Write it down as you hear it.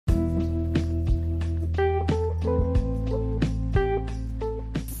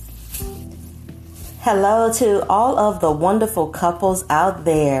Hello to all of the wonderful couples out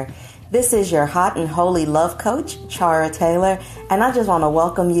there. This is your hot and holy love coach, Chara Taylor, and I just want to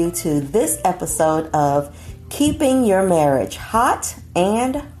welcome you to this episode of Keeping Your Marriage Hot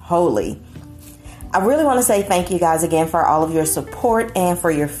and Holy. I really want to say thank you guys again for all of your support and for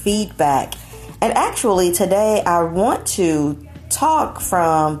your feedback. And actually today I want to talk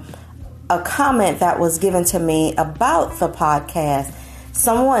from a comment that was given to me about the podcast.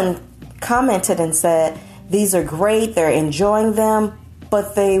 Someone commented and said, these are great, they're enjoying them,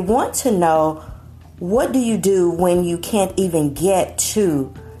 but they want to know, what do you do when you can't even get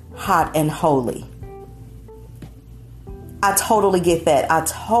to hot and holy? I totally get that. I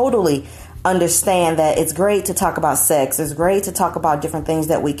totally understand that it's great to talk about sex. It's great to talk about different things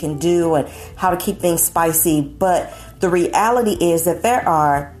that we can do and how to keep things spicy. But the reality is that there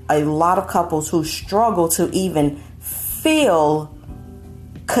are a lot of couples who struggle to even feel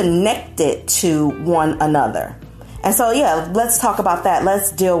connected to one another. And so, let's talk about that.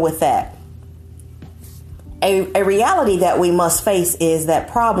 Let's deal with that. A reality that we must face is that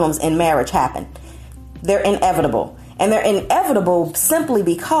problems in marriage happen. They're inevitable. And they're inevitable simply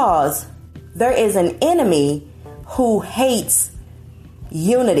because there is an enemy who hates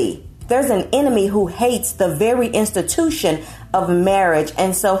unity. There's an enemy who hates the very institution of marriage.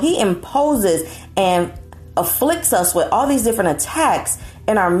 And so he imposes and afflicts us with all these different attacks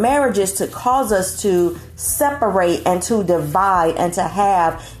in our marriages to cause us to separate and to divide and to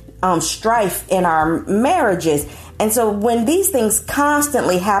have strife in our marriages. And so when these things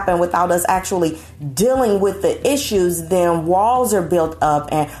constantly happen without us actually dealing with the issues, then walls are built up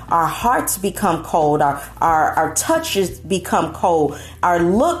and our hearts become cold. Our touches become cold. Our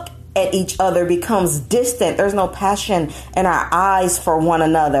look at each other becomes distant. There's no passion in our eyes for one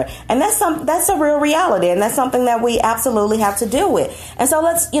another. And that's a real reality. And that's something that we absolutely have to deal with. And so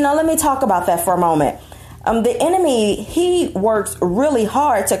let me talk about that for a moment. The enemy, he works really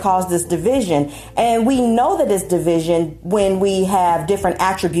hard to cause this division. And we know that it's division when we have different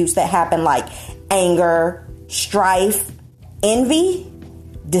attributes that happen like anger, strife, envy,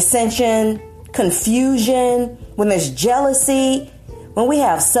 dissension, confusion, when there's jealousy, when we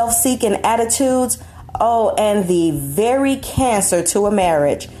have self-seeking attitudes, and the very cancer to a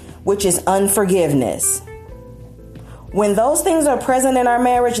marriage, which is unforgiveness. When those things are present in our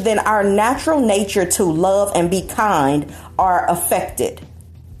marriage, then our natural nature to love and be kind are affected.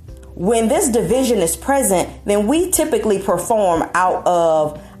 When this division is present, then we typically perform out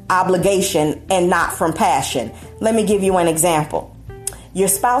of obligation and not from passion. Let me give you an example. Your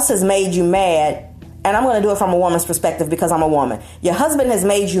spouse has made you mad. And I'm going to do it from a woman's perspective because I'm a woman. Your husband has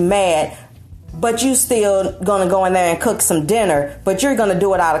made you mad, but you still going to go in there and cook some dinner, but you're going to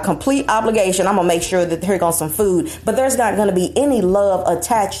do it out of complete obligation. I'm going to make sure that here goes some food, but there's not going to be any love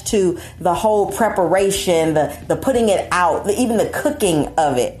attached to the whole preparation, the putting it out, even the cooking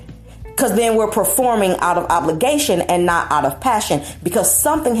of it. Because then we're performing out of obligation and not out of passion, because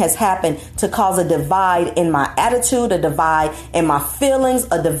something has happened to cause a divide in my attitude, a divide in my feelings,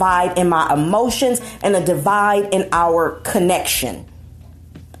 a divide in my emotions, and a divide in our connection.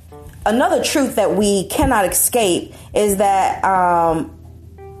 Another truth that we cannot escape is that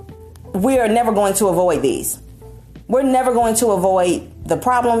we are never going to avoid these. We're never going to avoid the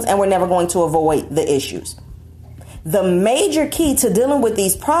problems, and we're never going to avoid the issues. The major key to dealing with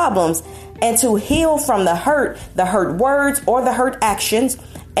these problems and to heal from the hurt words or the hurt actions,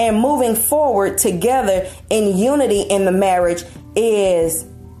 and moving forward together in unity in the marriage is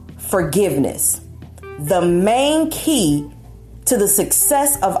forgiveness. The main key to the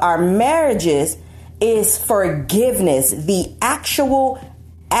success of our marriages is forgiveness, the actual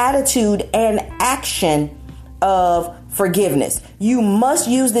attitude and action of forgiveness. You must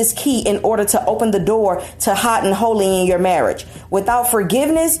use this key in order to open the door to hot and holy in your marriage. Without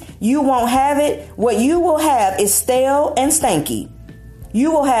forgiveness, you won't have it. What you will have is stale and stanky.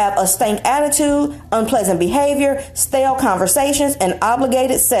 You will have a stank attitude, unpleasant behavior, stale conversations, and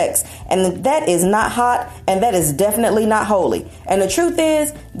obligated sex. And that is not hot, and that is definitely not holy. And the truth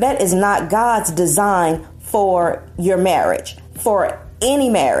is, that is not God's design for your marriage, for any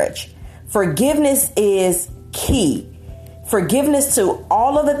marriage. Forgiveness is key. Forgiveness to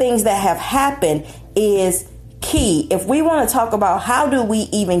all of the things that have happened is key. If we want to talk about how do we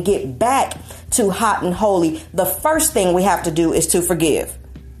even get back to hot and holy, the first thing we have to do is to forgive.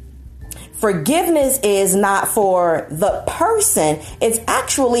 Forgiveness is not for the person. It's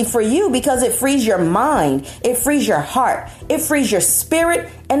actually for you, because it frees your mind. It frees your heart. It frees your spirit,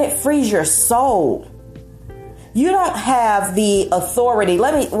 and it frees your soul. You don't have the authority.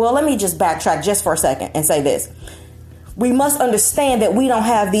 Let me just backtrack just for a second and say this. we must understand that we don't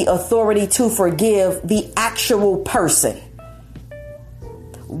have the authority to forgive the actual person.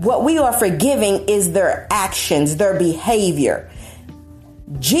 What we are forgiving is their actions, their behavior.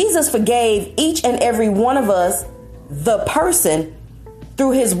 Jesus forgave each and every one of us, the person,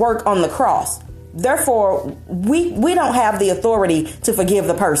 through his work on the cross. Therefore, we don't have the authority to forgive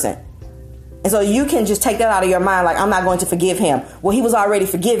the person. And so you can just take that out of your mind, like, I'm not going to forgive him. Well, he was already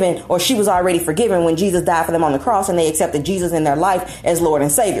forgiven, or she was already forgiven when Jesus died for them on the cross and they accepted Jesus in their life as Lord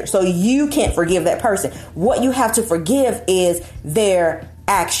and Savior. So you can't forgive that person. What you have to forgive is their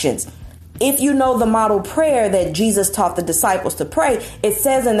actions. If you know the model prayer that Jesus taught the disciples to pray, it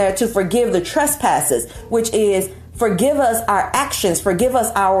says in there to forgive the trespasses, which is forgive us our actions, forgive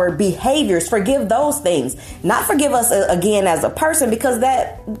us our behaviors, forgive those things. Not forgive us again as a person, because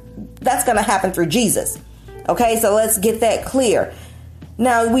that's going to happen through Jesus. Okay, so let's get that clear.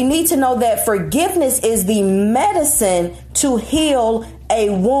 Now, we need to know that forgiveness is the medicine to heal a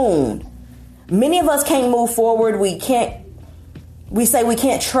wound. Many of us can't move forward. We say we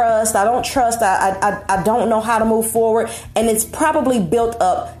can't trust. I don't trust. I don't know how to move forward. And it's probably built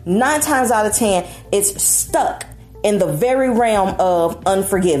up 9 times out of 10. It's stuck in the very realm of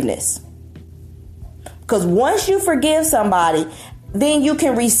unforgiveness. Because once you forgive somebody, then you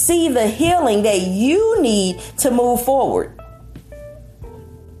can receive the healing that you need to move forward.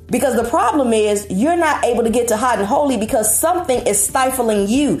 Because the problem is you're not able to get to hot and holy because something is stifling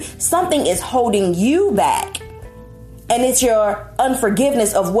you. Something is holding you back. And it's your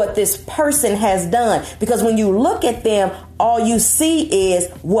unforgiveness of what this person has done. Because when you look at them, all you see is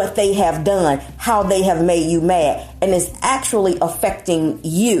what they have done, how they have made you mad. And it's actually affecting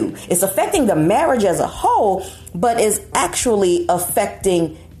you. It's affecting the marriage as a whole, but it's actually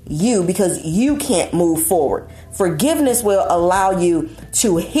affecting you because you can't move forward. Forgiveness will allow you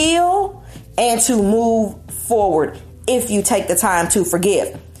to heal and to move forward if you take the time to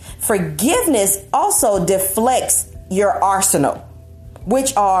forgive. Forgiveness also deflects your arsenal,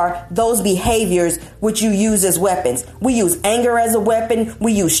 which are those behaviors which you use as weapons. We use anger as a weapon.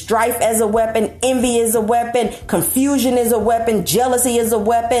 We use strife as a weapon. Envy is a weapon. Confusion is a weapon. Jealousy is a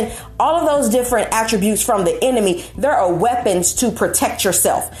weapon. All of those different attributes from the enemy, there are weapons to protect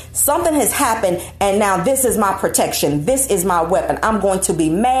yourself. Something has happened and now this is my protection. This is my weapon. I'm going to be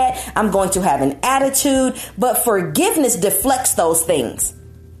mad. I'm going to have an attitude, but forgiveness deflects those things.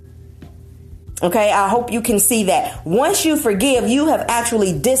 Okay, I hope you can see that. Once you forgive, you have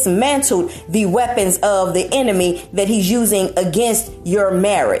actually dismantled the weapons of the enemy that he's using against your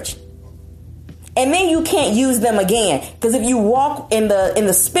marriage. And then you can't use them again, because if you walk in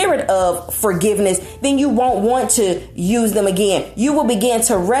the spirit of forgiveness, then you won't want to use them again. You will begin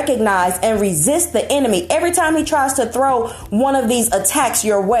to recognize and resist the enemy. Every time he tries to throw one of these attacks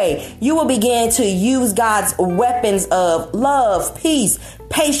your way, you will begin to use God's weapons of love, peace,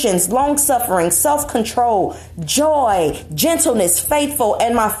 patience, long suffering, self-control, joy, gentleness, faithful,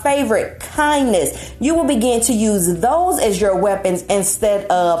 and my favorite, kindness. You will begin to use those as your weapons instead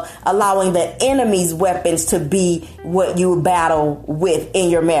of allowing the enemy's weapons to be what you battle with in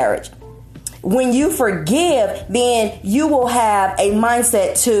your marriage. When you forgive, then you will have a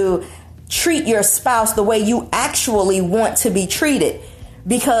mindset to treat your spouse the way you actually want to be treated.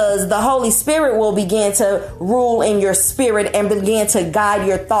 Because the Holy Spirit will begin to rule in your spirit and begin to guide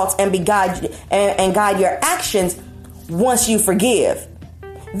your thoughts and guide your actions once you forgive.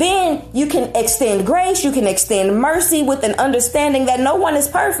 Then you can extend grace, you can extend mercy with an understanding that no one is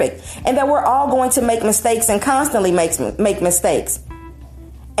perfect and that we're all going to make mistakes and constantly make mistakes.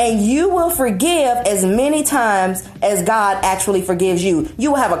 And you will forgive as many times as God actually forgives you.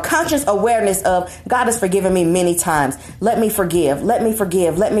 You will have a conscious awareness of God has forgiven me many times. Let me forgive. Let me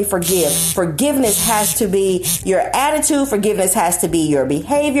forgive. Let me forgive. Forgiveness has to be your attitude. Forgiveness has to be your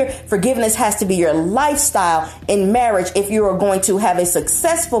behavior. Forgiveness has to be your lifestyle in marriage if you are going to have a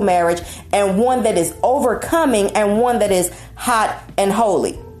successful marriage and one that is overcoming and one that is hot and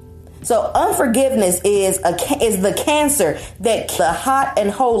holy. So unforgiveness is the cancer that kills the hot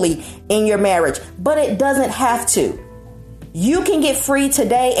and holy in your marriage, but it doesn't have to. You can get free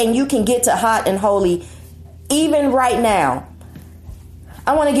today and you can get to hot and holy even right now.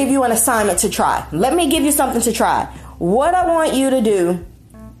 I want to give you an assignment to try. Let me give you something to try. What I want you to do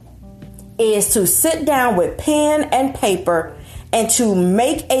is to sit down with pen and paper and to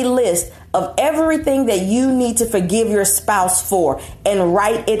make a list of everything that you need to forgive your spouse for and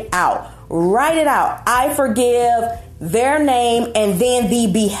write it out. Write it out. I forgive their name and then the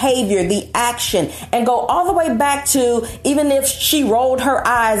behavior, the action, and go all the way back to even if she rolled her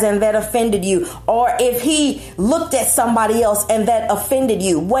eyes and that offended you, or if he looked at somebody else and that offended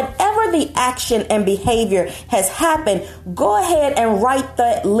you, whatever After the action and behavior has happened, go ahead and write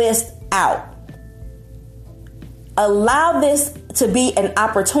that list out. Allow this to be an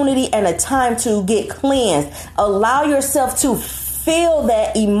opportunity and a time to get cleansed. Allow yourself to feel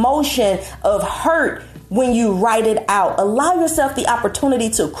that emotion of hurt when you write it out. Allow yourself the opportunity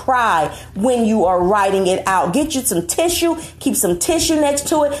to cry when you are writing it out. Get you some tissue, keep some tissue next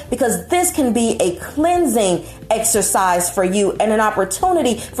to it, because this can be a cleansing exercise for you and an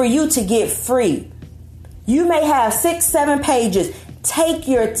opportunity for you to get free. You may have 6, 7 pages. Take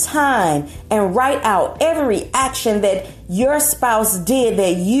your time and write out every action that your spouse did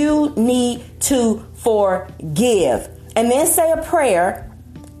that you need to forgive. And then say a prayer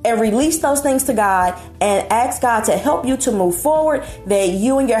and release those things to God and ask God to help you to move forward, that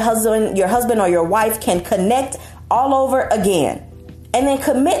you and your husband or your wife can connect all over again. And then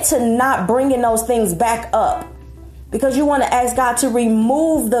commit to not bringing those things back up, because you want to ask God to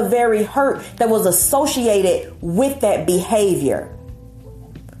remove the very hurt that was associated with that behavior,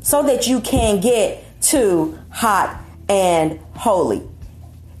 so that you can get to hot and holy.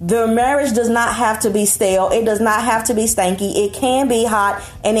 The marriage does not have to be stale. It does not have to be stanky. It can be hot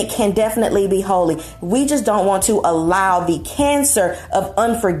and it can definitely be holy. We just don't want to allow the cancer of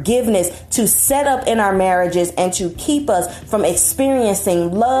unforgiveness to set up in our marriages and to keep us from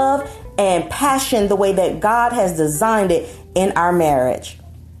experiencing love and passion the way that God has designed it in our marriage.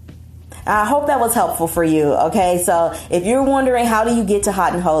 I hope that was helpful for you. Okay, so if you're wondering how do you get to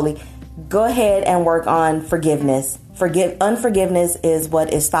hot and holy, go ahead and work on forgiveness. Unforgiveness is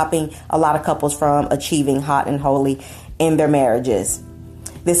what is stopping a lot of couples from achieving hot and holy in their marriages.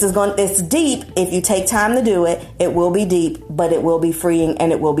 It's deep. If you take time to do it, it will be deep, but it will be freeing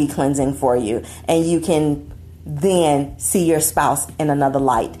and it will be cleansing for you. And you can then see your spouse in another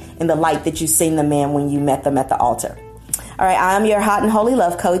light, in the light that you seen the man when you met them at the altar. All right, I'm your hot and holy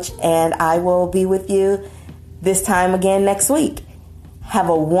love coach, and I will be with you this time again next week. Have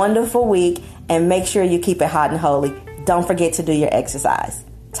a wonderful week, and make sure you keep it hot and holy. Don't forget to do your exercise.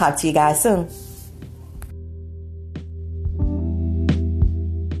 Talk to you guys soon.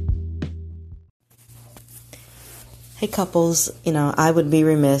 Hey couples, I would be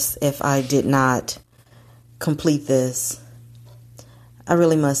remiss if I did not complete this. I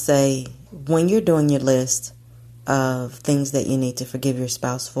really must say, when you're doing your list of things that you need to forgive your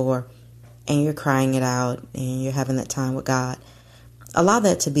spouse for, and you're crying it out and you're having that time with God, allow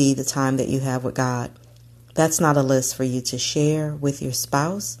that to be the time that you have with God. That's not a list for you to share with your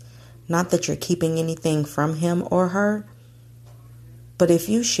spouse. Not that you're keeping anything from him or her, but if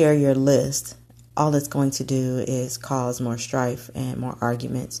you share your list, all it's going to do is cause more strife and more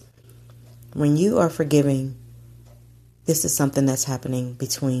arguments. When you are forgiving, this is something that's happening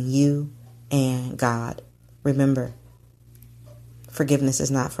between you and God. Remember, forgiveness is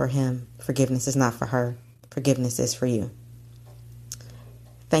not for him. Forgiveness is not for her. Forgiveness is for you.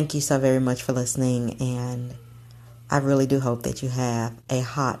 Thank you so very much for listening, and I really do hope that you have a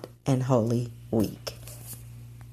hot and holy week.